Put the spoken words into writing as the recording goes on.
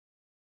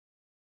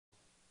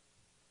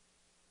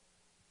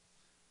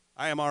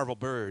I am Arvel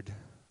Bird.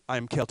 I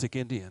am Celtic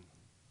Indian.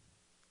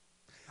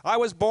 I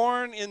was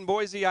born in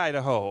Boise,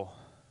 Idaho,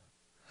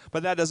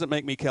 but that doesn't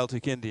make me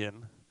Celtic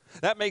Indian.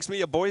 That makes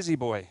me a Boise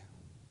boy.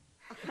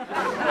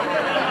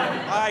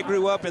 I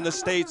grew up in the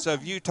states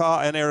of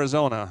Utah and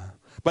Arizona,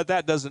 but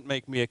that doesn't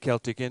make me a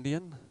Celtic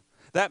Indian.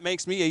 That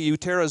makes me a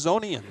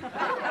Utarizonian.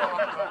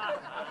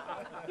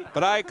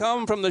 But I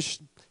come from the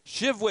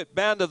Shivwit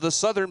band of the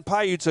Southern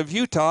Paiutes of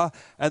Utah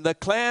and the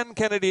Clan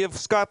Kennedy of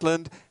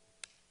Scotland,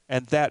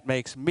 and that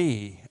makes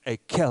me a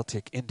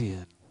Celtic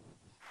Indian.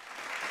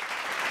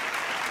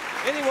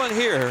 Anyone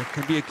here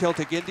can be a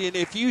Celtic Indian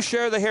if you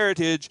share the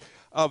heritage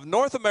of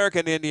North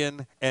American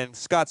Indian and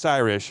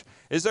Scots-Irish.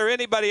 Is there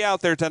anybody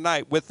out there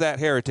tonight with that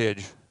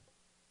heritage?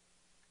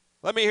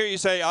 Let me hear you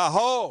say,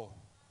 aho.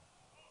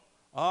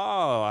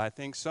 Oh, I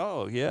think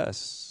so,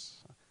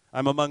 yes.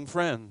 I'm among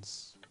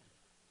friends.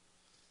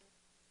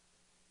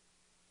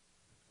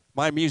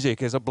 My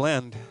music is a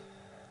blend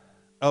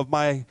of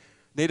my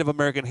Native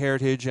American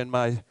heritage and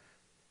my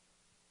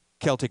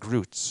Celtic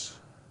roots.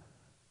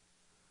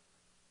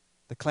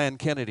 The Clan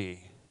Kennedy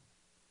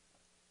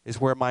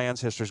is where my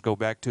ancestors go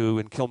back to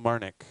in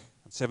Kilmarnock.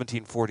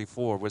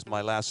 1744 was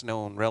my last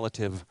known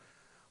relative,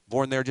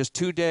 born there just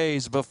 2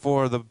 years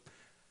before the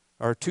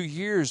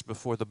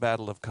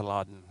Battle of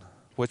Culloden,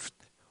 which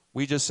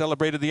we just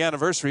celebrated the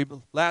anniversary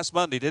last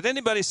Monday. Did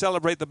anybody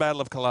celebrate the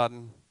Battle of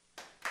Culloden?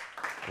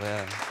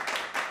 Well,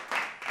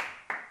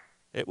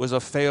 it was a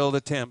failed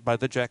attempt by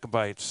the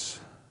Jacobites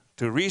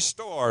to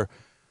restore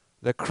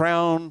the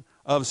crown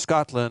of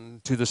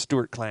Scotland to the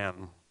Stuart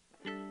clan.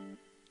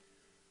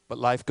 But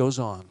life goes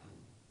on.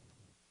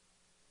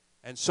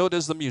 And so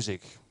does the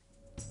music.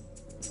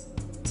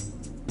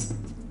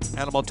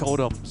 Animal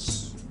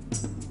totems.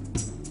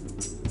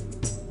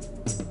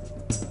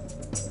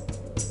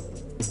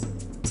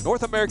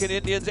 North American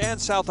Indians and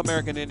South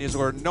American Indians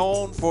were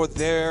known for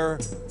their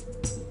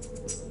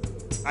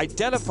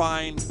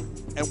identifying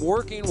and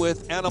working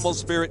with animal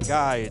spirit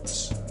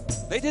guides.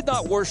 They did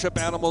not worship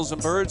animals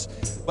and birds,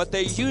 but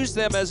they used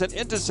them as an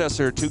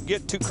intercessor to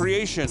get to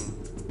creation.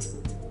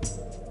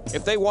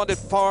 If they wanted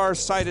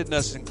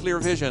far-sightedness and clear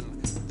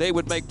vision, they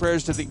would make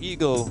prayers to the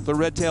eagle, the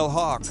red-tailed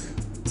hawk.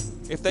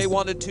 If they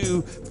wanted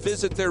to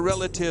visit their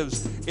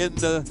relatives in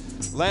the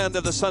land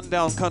of the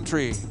sundown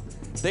country,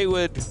 they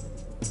would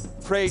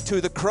pray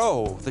to the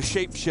crow, the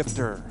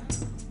shapeshifter,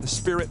 the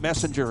spirit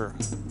messenger.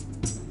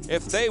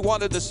 If they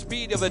wanted the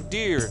speed of a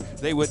deer,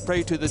 they would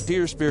pray to the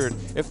deer spirit.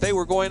 If they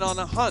were going on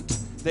a hunt,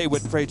 they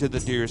would pray to the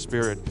deer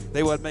spirit.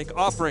 They would make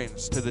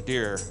offerings to the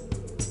deer.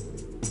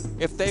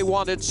 If they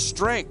wanted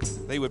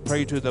strength, they would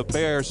pray to the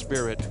bear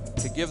spirit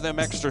to give them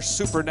extra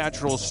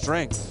supernatural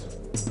strength.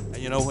 And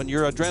you know, when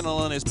your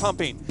adrenaline is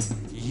pumping,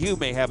 you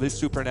may have this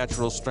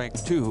supernatural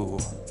strength too.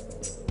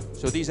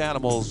 So these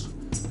animals,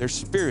 their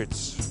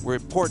spirits were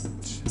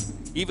important.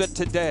 Even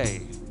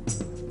today,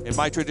 in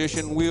my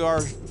tradition, we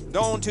are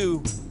known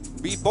to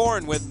be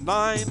born with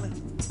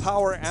 9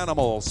 power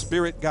animal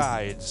spirit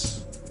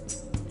guides,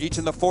 each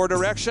in the 4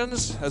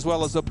 directions, as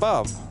well as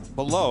above,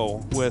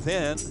 below,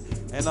 within,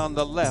 and on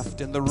the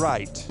left and the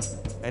right.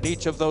 And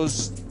each of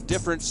those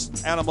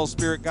different animal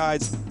spirit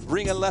guides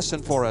bring a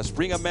lesson for us,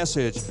 bring a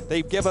message.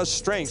 They give us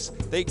strengths.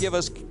 They give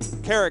us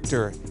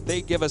character.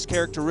 They give us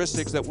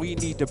characteristics that we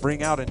need to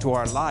bring out into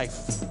our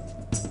life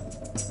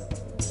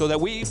so that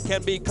we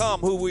can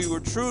become who we were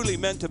truly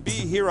meant to be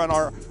here on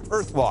our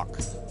earth walk.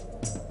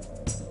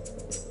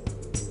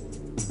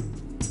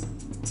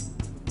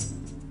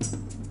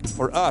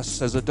 For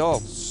us as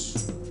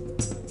adults,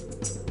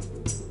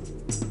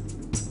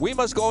 we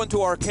must go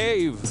into our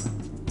cave.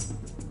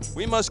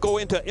 We must go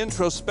into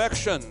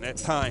introspection at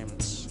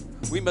times.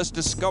 We must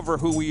discover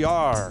who we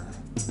are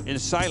in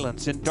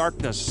silence, in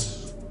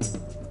darkness.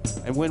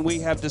 And when we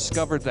have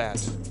discovered that,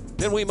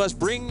 then we must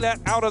bring that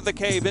out of the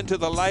cave into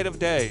the light of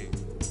day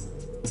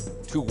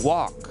to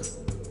walk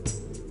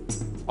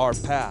our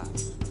path.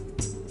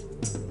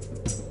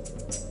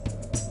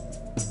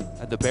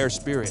 And the bear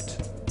spirit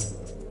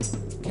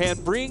can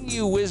bring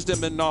you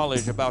wisdom and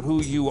knowledge about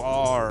who you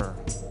are.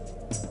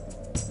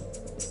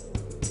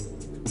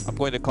 I'm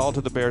going to call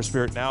to the bear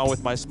spirit now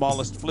with my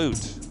smallest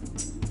flute.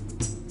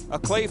 A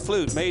clay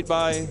flute made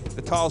by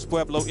the Taos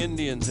Pueblo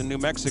Indians in New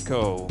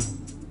Mexico,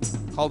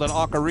 called an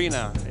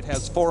ocarina. It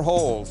has 4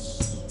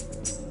 holes.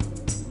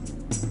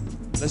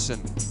 Listen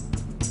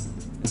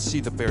and see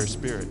the bear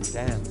spirit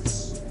dance.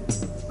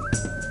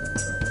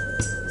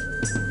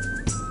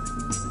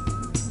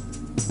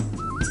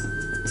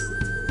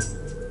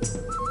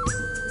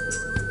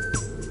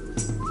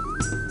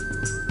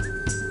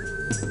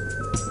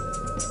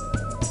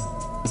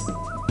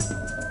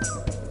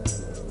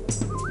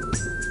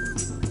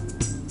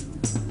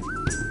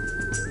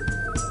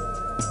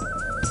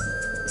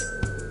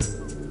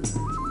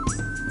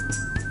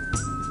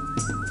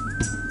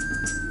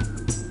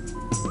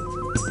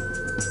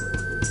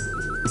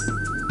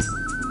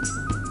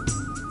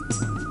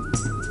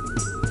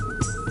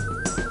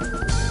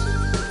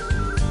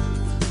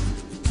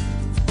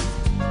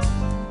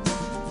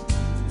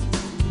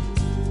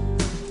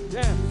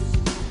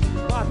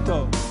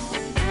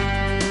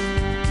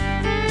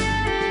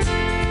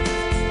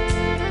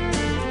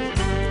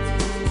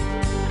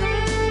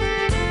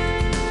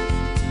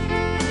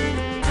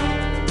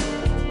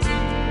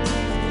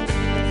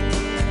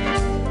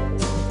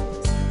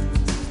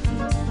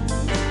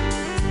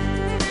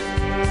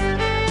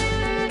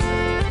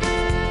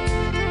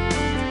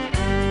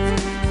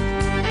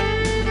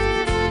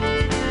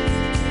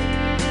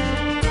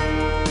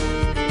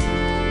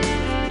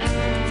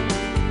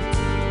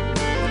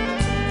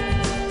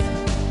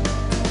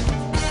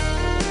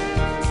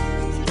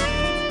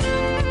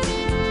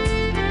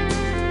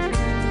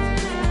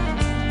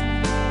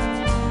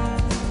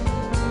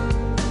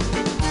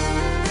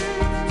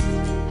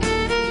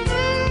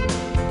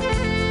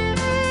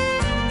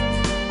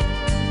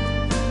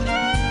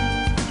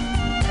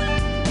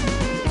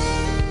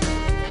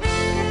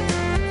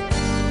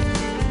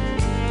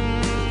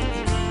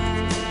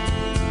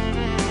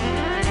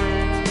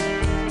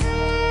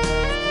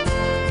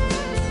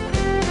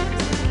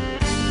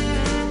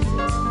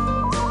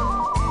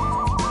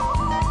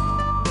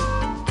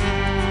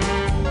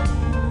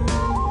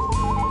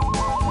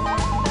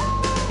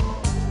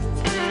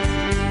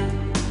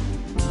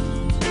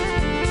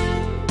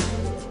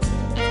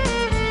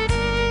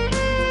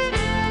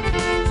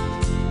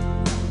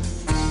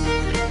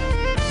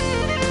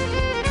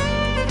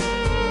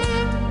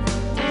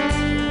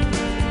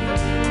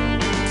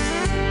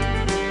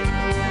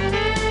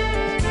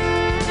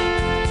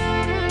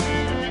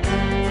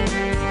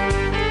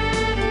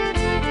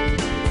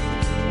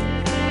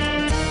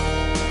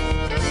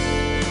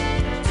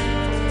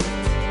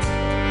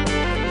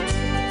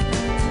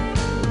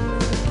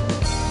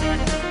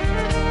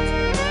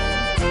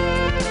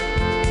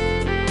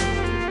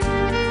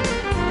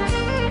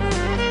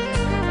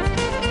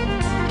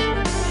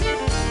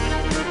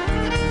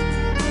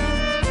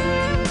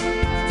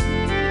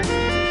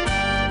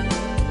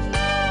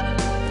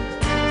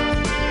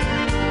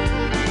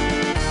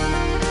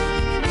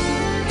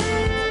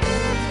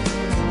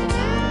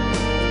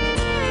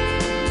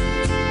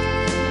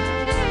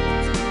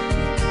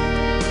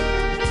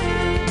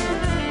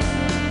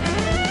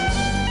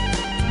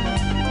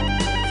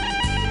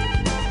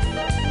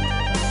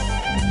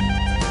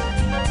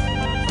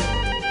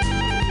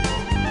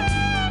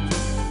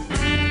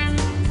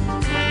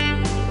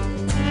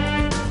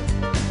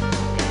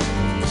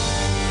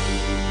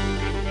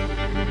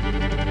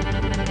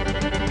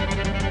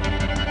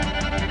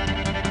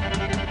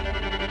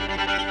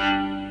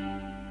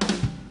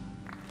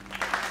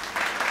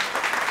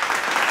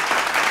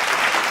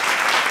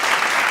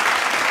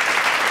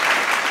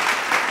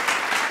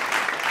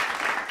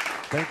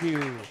 Thank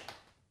you.